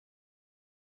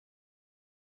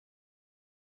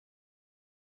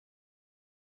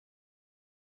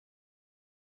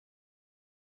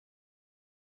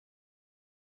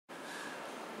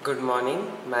Good morning,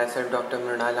 myself Dr.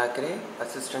 Mrunal Akre,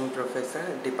 Assistant Professor,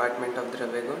 Department of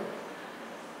Dravyagun,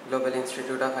 Global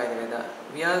Institute of Ayurveda.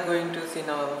 We are going to see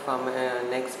now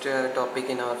next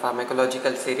topic in our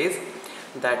pharmacological series,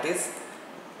 that is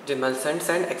Demulcents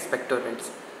and Expectorants.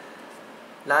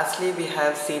 Lastly, we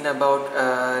have seen about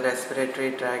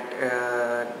respiratory tract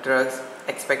drugs,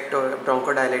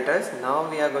 bronchodilators. Now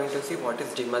we are going to see what is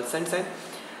Demulcents and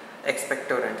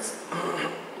Expectorants.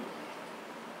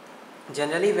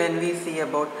 Generally, when we see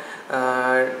about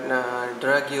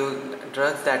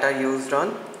drugs that are used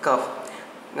on cough,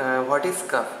 what is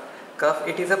cough? Cough,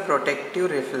 it is a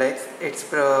protective reflex, its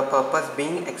purpose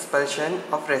being expulsion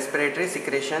of respiratory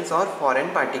secretions or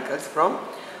foreign particles from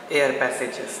air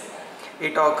passages.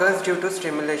 It occurs due to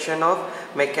stimulation of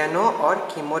mechano or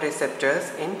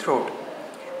chemoreceptors in throat,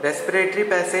 respiratory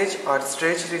passage or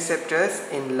stretch receptors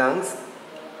in lungs.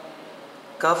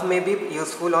 Cough may be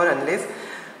useful or unless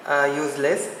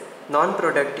useless,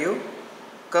 non-productive.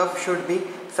 Cough should be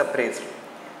suppressed.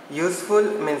 Useful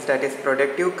means that is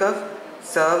productive cough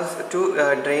serves to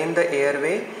drain the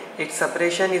airway. Its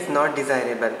suppression is not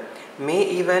desirable, may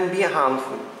even be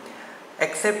harmful,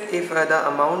 except if the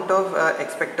amount of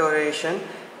expectoration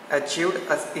achieved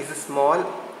is small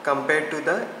compared to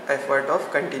the effort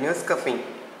of continuous coughing.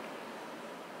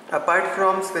 Apart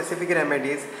from specific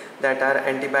remedies that are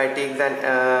antibiotics and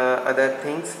other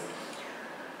things,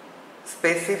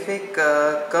 specific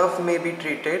cough may be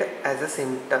treated as a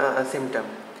symptom.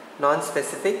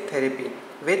 Non-specific therapy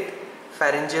with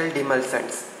pharyngeal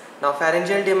demulcents. Now,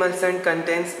 pharyngeal demulcent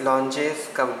contains lozenges,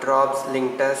 cough drops,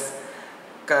 linctus,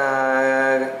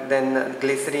 then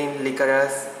glycerin,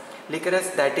 licorice.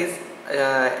 Licorice, that is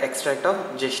extract of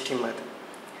gestimad.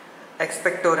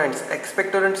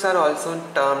 Expectorants are also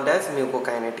termed as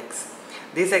mucokinetics.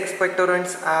 These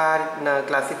expectorants are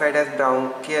classified as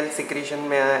bronchial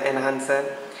secretion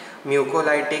enhancer,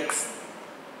 mucolytics,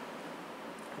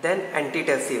 then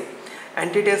antitussive.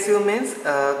 Antitussive means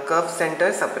cough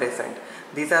center suppressant.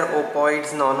 These are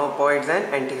opioids, non-opioids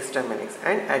and antihistaminics,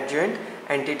 and adjuvant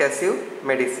antitussive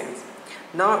medicines.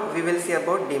 Now we will see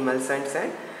about demulcents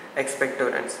and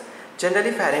expectorants.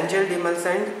 Generally, pharyngeal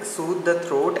demulcent soothe the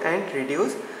throat and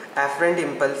reduce afferent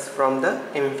impulse from the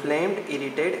inflamed,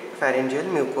 irritated pharyngeal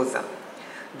mucosa.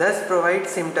 Thus provide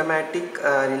symptomatic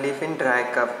relief in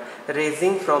dry cough,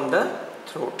 raising from the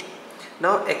throat.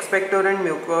 Now, expectorant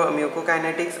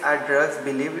mucokinetics are drugs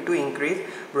believed to increase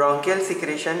bronchial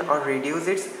secretion or reduce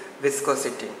its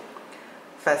viscosity,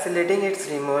 facilitating its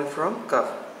removal from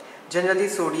cough. Generally,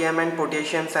 sodium and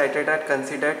potassium citrate are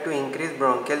considered to increase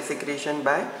bronchial secretion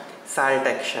by salt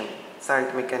action,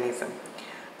 salt mechanism.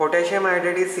 Potassium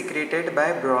iodide is secreted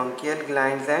by bronchial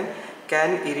glands and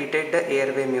can irritate the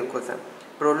airway mucosa.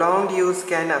 Prolonged use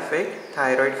can affect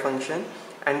thyroid function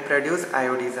and produce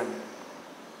iodism.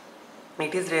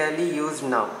 It is rarely used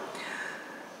now.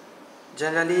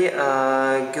 Generally,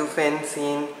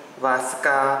 guaifenesin,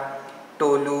 vasca,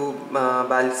 tolu,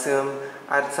 balsam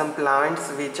are some plants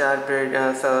which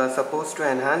are supposed to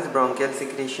enhance bronchial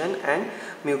secretion and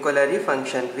mucociliary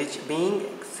function, which being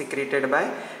secreted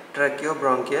by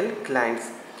tracheobronchial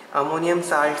glands. Ammonium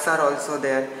salts are also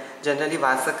there. Generally,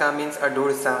 Vasica means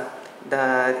adursa.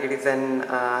 It is an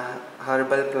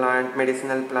herbal plant,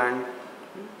 medicinal plant.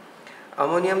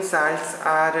 Ammonium salts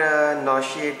are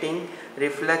nauseating,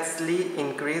 reflexly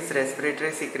increase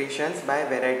respiratory secretions by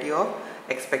variety of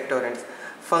expectorants.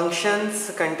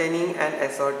 Functions containing an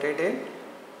assorted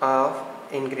of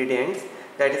ingredients,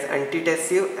 that is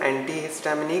antitussive,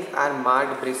 antihistaminic are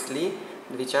marked briskly,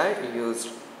 which are used.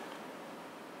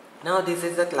 Now this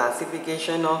is the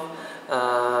classification of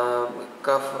dry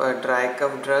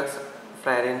cough drugs: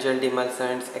 pharyngeal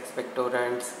demulcents,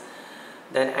 expectorants,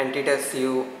 then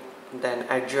antitussive, then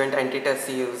adjuvant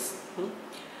antitussives.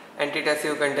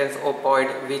 Antitussive contains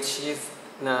opioid, which is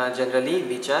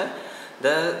which are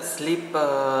the sleep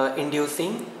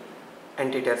inducing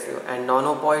antitussive, and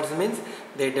non-opioids means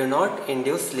they do not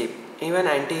induce sleep. Even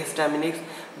antihistaminics,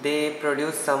 they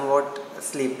produce somewhat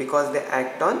sleep because they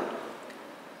act on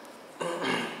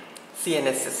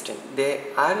CNS system. They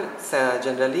are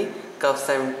generally cough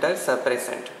center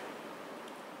suppressant.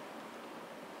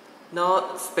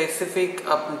 Now, specific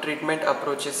treatment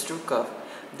approaches to cough.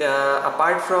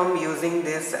 Apart from using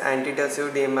this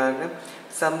antitussive,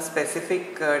 some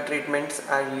specific treatments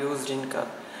are used in cough.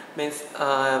 Means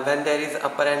when there is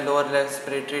upper and lower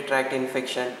respiratory tract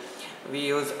infection, we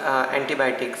use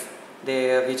antibiotics,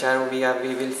 which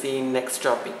we will see in next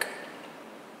topic.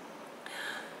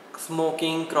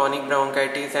 Smoking, chronic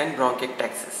bronchitis and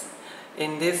bronchiectasis.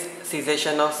 In this,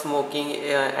 cessation of smoking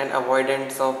and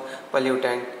avoidance of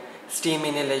pollutant, steam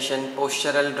inhalation,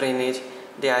 postural drainage,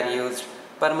 they are used.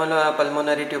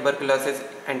 Pulmonary tuberculosis,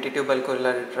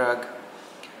 antitubercular drug.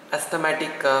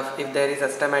 Asthmatic cough, if there is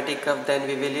asthmatic cough, then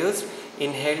we will use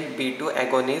inhaled B2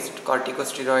 agonist,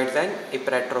 corticosteroids and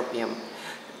ipratropium.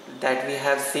 That we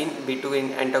have seen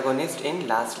B2 antagonist in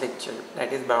last lecture,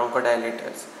 that is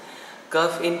bronchodilators.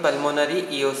 Cough in pulmonary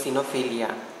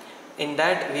eosinophilia, in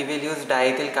that we will use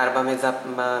diethyl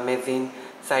carbamazine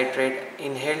citrate,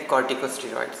 inhaled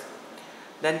corticosteroids.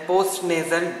 Then post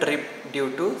nasal drip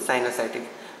due to sinusitis.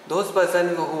 Those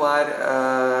persons who are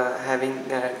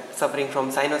suffering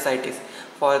from sinusitis,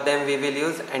 for them we will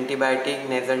use antibiotic,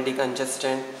 nasal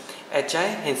decongestant,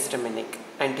 antihistaminic.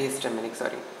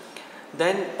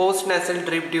 Then post nasal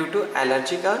drip due to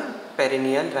allergic or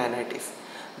perennial rhinitis.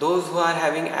 Those who are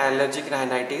having allergic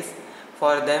rhinitis,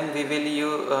 for them we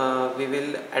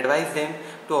will advise them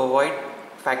to avoid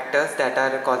factors that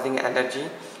are causing allergy.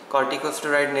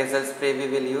 Corticosteroid nasal spray we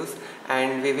will use,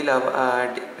 and we will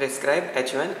prescribe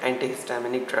H1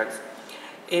 antihistaminic drugs.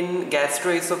 In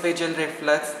gastroesophageal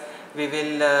reflux, we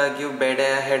will give bed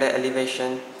head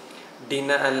elevation,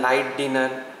 light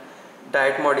dinner,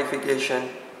 diet modification,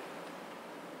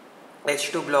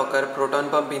 H2 blocker, proton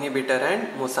pump inhibitor and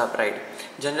musapride.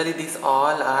 Generally these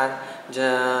all are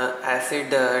acid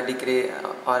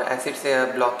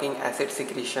blocking acid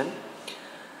secretion.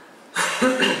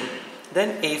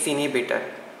 Then ACE inhibitor.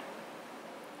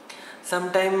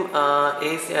 Sometime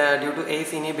due to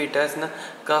ACE inhibitors,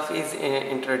 cough is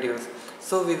introduced.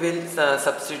 So we will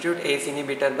substitute ACE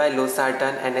inhibitor by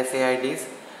losartan NSAIDs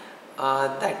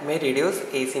that may reduce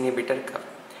ACE inhibitor cough.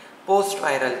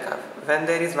 Post-viral cough. When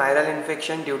there is viral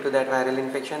infection, due to that viral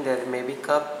infection there may be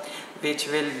cough, which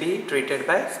will be treated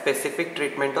by specific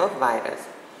treatment of virus,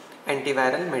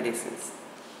 antiviral medicines.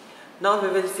 Now we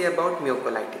will see about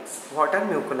mucolytics. What are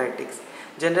mucolytics?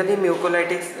 Generally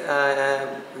mucolytics,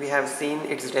 we have seen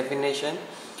its definition.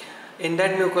 In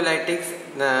that mucolytics,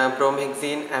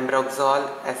 bromhexine, ambroxol,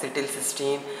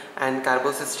 acetylcysteine and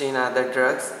carbocysteine are the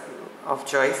drugs of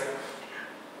choice.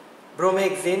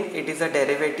 Bromhexine, it is a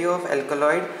derivative of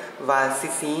alkaloid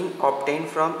vasicine obtained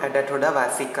from Adathoda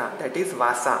vasica, that is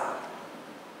Vasa.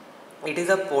 It is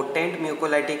a potent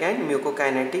mucolytic and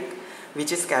mucokinetic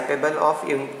which is capable of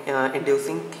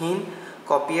inducing thin,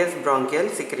 copious bronchial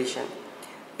secretion.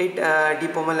 It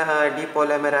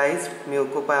depolymerized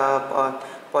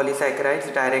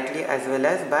mucopolysaccharides directly as well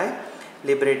as by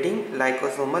liberating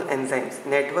liposomal enzymes.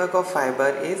 Network of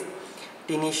fiber is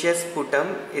tenacious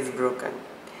sputum is broken.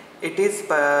 It is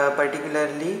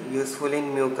particularly useful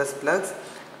in mucus plugs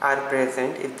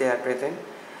if they are present.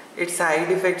 Its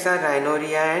side effects are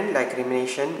rhinorrhea and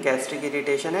lacrimation, gastric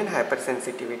irritation and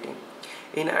hypersensitivity.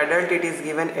 In adult it is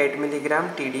given 8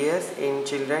 mg TDS, in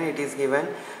children it is given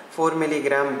 4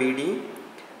 mg BD,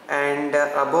 and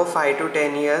above 5 to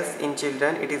 10 years in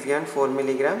children it is given 4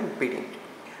 mg BD.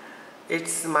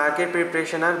 Its market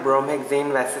preparation are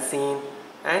bromhexine, vasicine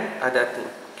and other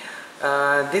things.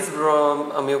 This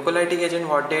mucolytic agent,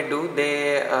 what they do,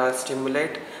 they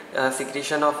stimulate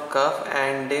secretion of cough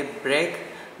and they break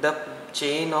the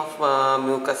chain of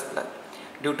mucus plug,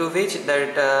 due to which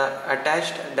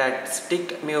that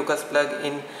sticked mucus plug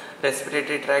in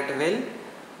respiratory tract will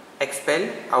expel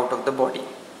out of the body.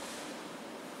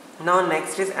 Now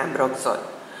next is ambroxol.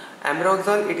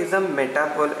 Ambroxol, it is a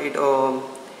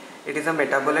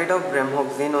metabolite of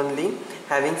bromhexine only,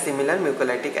 having similar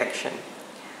mucolytic action.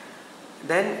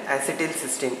 Then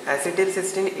acetylcysteine.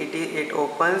 Acetylcysteine, it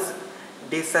opens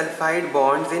disulfide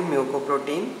bonds in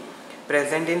mucoprotein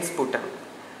present in sputum,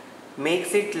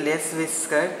 makes it less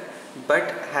viscous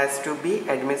but has to be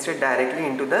administered directly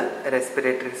into the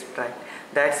respiratory tract.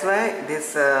 That's why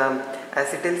this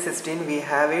acetylcysteine, we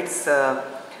have its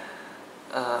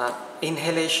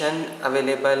inhalation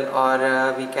available,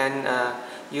 or we can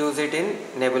use it in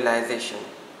nebulization.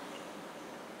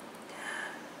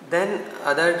 Then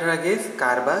other drug is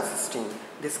carbocysteine.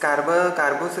 This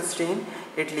carbocysteine,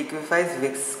 it liquefies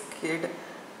viscid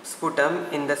sputum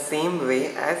in the same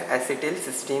way as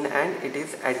acetylcysteine, and it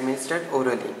is administered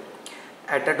orally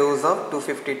at a dose of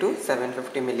 250 to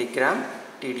 750 mg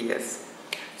TDS.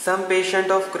 Some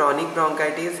patients of chronic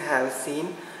bronchitis have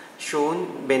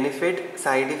shown benefit.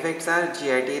 Side effects are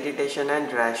GIT irritation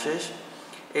and rashes.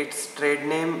 Its trade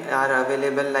name are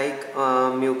available like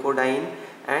mucodyne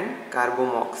and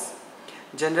carbomox.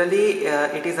 Generally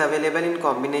it is available in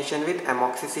combination with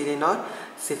amoxicillin or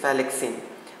cephalexin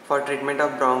for treatment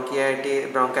of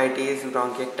bronchitis,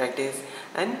 bronchiectasis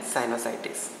and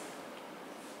sinusitis.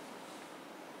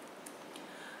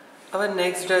 Our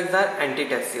next drugs are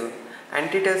antitussive.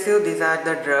 Antitussive, these are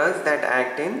the drugs that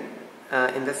act in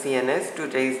in the CNS to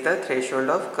raise the threshold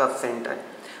of cough center,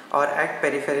 or act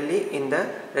peripherally in the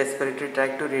respiratory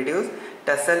tract to reduce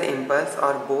tussle impulse,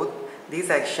 or both these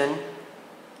actions,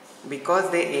 because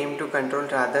they aim to control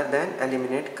rather than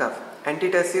eliminate cough.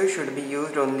 Antitussive should be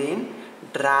used only in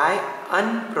dry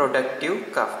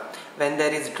unproductive cough. When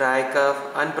there is dry cough,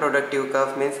 unproductive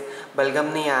cough means बलगम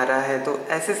नहीं आ रहा है, तो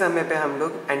ऐसे समय पे हम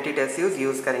लोग एंटीटसिव्स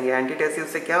यूज़ करेंगे. एंटीटसिव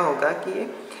से क्या होगा कि ये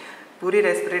पूरी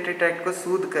रेस्पिरेटरी ट्रैक्ट को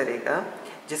सूद करेगा,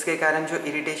 जिसके कारण जो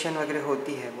इरिटेशन वगैरह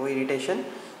होती है वो इरिटेशन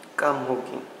कम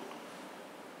होगी.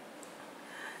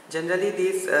 Generally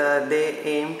these they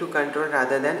aim to control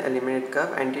rather than eliminate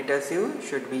cough. Antitussive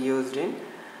should be used in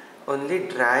only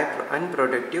dry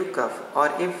unproductive cough, or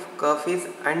if cough is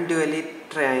unduly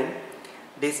trying,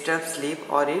 disturb sleep,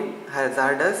 or in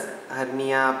hazardous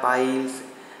hernia, piles,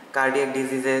 cardiac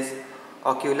diseases,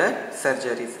 ocular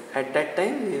surgeries. At that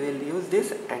time we will use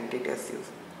this antitussives.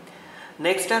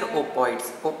 Next are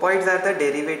opioids. Opioids are the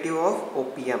derivative of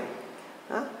opium.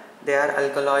 They are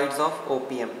alkaloids of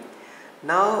opium.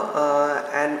 Now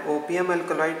an opium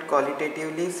alkaloid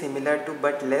qualitatively similar to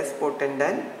but less potent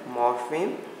than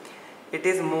morphine. It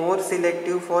is more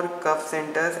selective for cough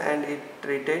centers and it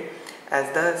treated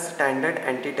as the standard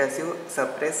antitussive,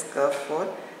 suppress cough for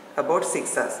about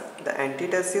 6 hours. The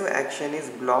antitussive action is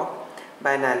blocked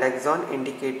by naloxone,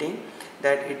 indicating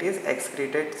that it is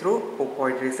excreted through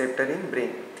opioid receptor in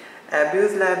brain.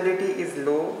 Abuse liability is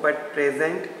low but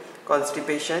present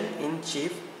constipation in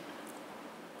chief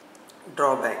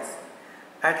drawbacks.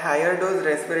 At higher dose,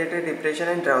 respiratory depression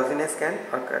and drowsiness can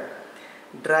occur.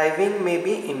 Driving may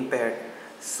be impaired.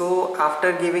 So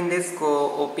after giving this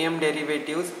opium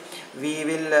derivatives, we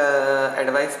will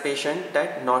advise patient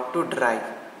that not to drive.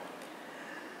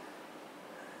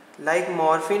 Like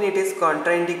morphine, it is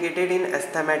contraindicated in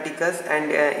asthmaticus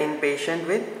and in patient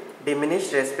with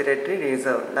diminished respiratory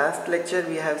reserve. Last lecture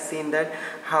we have seen that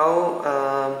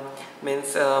how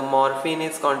morphine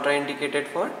is contraindicated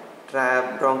for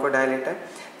bronchodilator.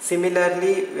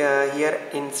 Similarly, here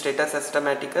in status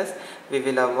asthmaticus we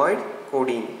will avoid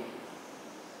codeine.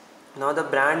 Now the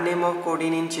brand name of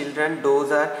codeine in children,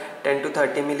 dose are 10 to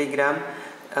 30 milligram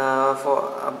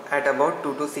at about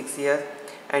 2 to 6 years,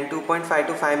 and 2.5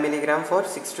 to 5 milligram for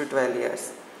 6 to 12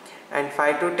 years, and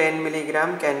 5 to 10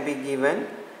 milligram can be given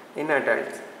in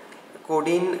adults.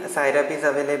 Codeine syrup is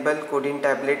available, codeine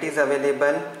tablet is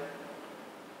available.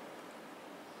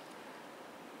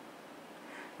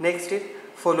 Next is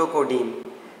pholocodine.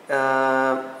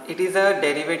 It is a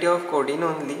derivative of codeine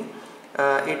only.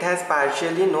 It has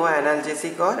partially no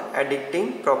analgesic or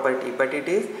addicting property, but it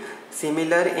is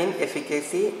similar in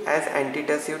efficacy as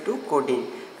antitussive to codeine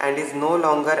and is no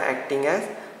longer acting as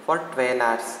for 12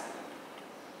 hours.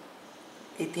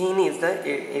 Ethine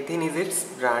is its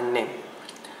brand name.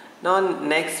 Now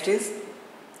next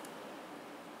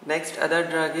other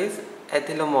drug is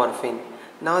ethylomorphine.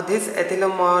 Now this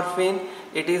ethylomorphine,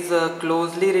 it is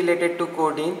closely related to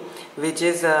codeine, which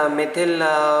is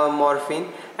methylmorphine,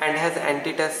 and has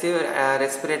antitussive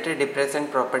respiratory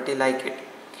depressant property like it,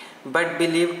 but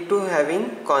believed to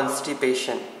having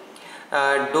constipation.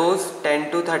 Dose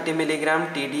 10 to 30 milligram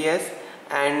TDS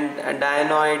and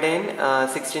dianoidine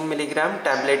 16 milligram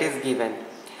tablet is given.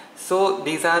 So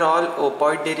these are all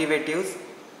opioid derivatives.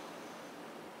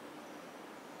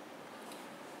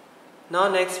 Now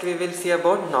next we will see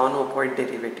about non-opioid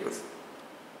derivatives.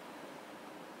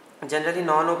 Generally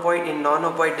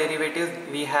non-opioid derivatives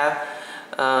we have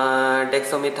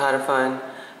dextromethorphan,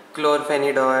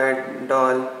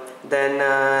 chlorpheniridol, then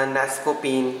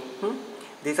nascopine.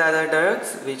 These are the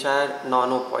drugs which are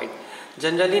non-opioid.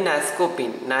 Generally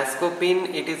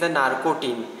nascopine, it is a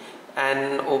narcotine,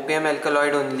 an opium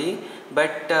alkaloid only,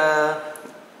 but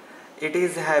it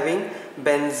is having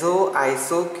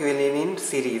benzoisoquinolone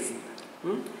series.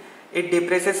 It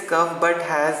depresses cough but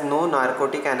has no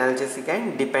narcotic analgesic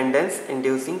and dependence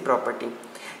inducing property.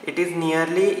 It is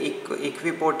nearly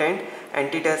equipotent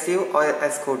antitussive or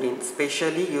as codeine,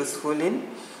 especially useful in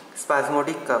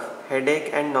spasmodic cough. Headache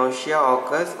and nausea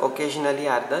occurs occasionally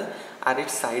are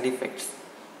its side effects.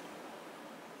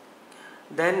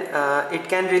 Then it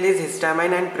can release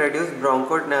histamine and produce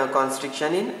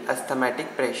bronchoconstriction in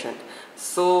asthmatic patient.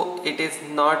 So it is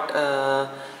not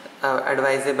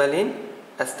advisable in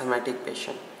asthmatic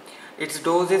patient. Its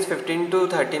dose is 15 to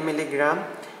 30 milligram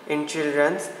in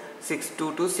children 2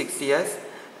 to 6 years,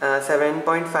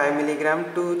 7.5 milligram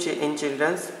in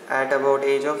children at about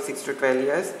age of 6 to 12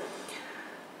 years,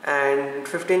 and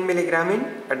 15 milligram in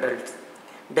adults.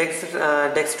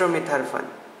 Dextromethorphan.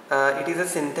 It is a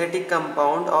synthetic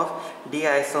compound of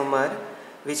D-isomer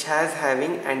which has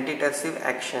having antitussive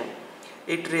action.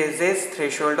 It raises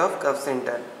threshold of cough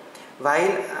center,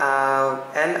 while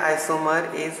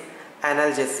L-isomer is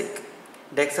analgesic.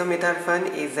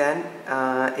 Dextromethorphan is an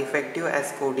effective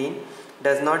as codeine,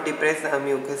 does not depress the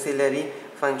mucociliary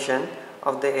function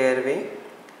of the airway.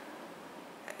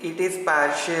 It is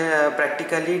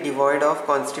practically devoid of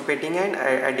constipating and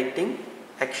addicting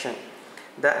action.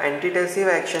 The antitussive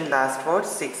action lasts for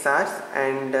 6 hours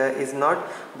and is not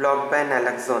blocked by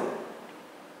naloxone,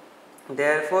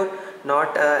 therefore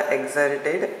not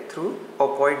exerted through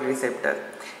opioid receptor.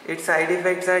 Its side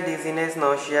effects are dizziness,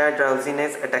 nausea,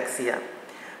 drowsiness, ataxia.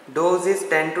 Dose is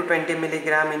 10 to 20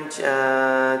 mg in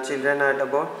children at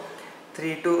about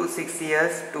 3 to 6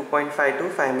 years, 2.5 to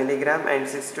 5 mg, and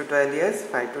 6 to 12 years,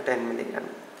 5 to 10 mg.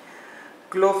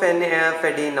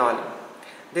 Clofenidenol.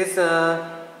 This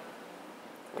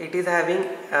it is having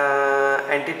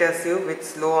antitussive with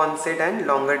slow onset and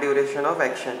longer duration of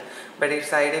action, but its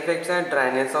side effects are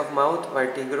dryness of mouth,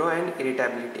 vertigo, and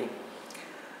irritability.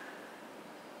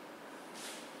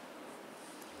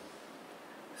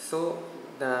 So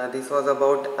this was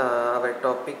about our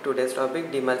topic, today's topic,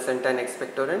 demulcents and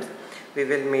expectorants. We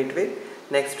will meet with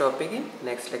next topic in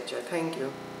next lecture. Thank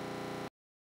you.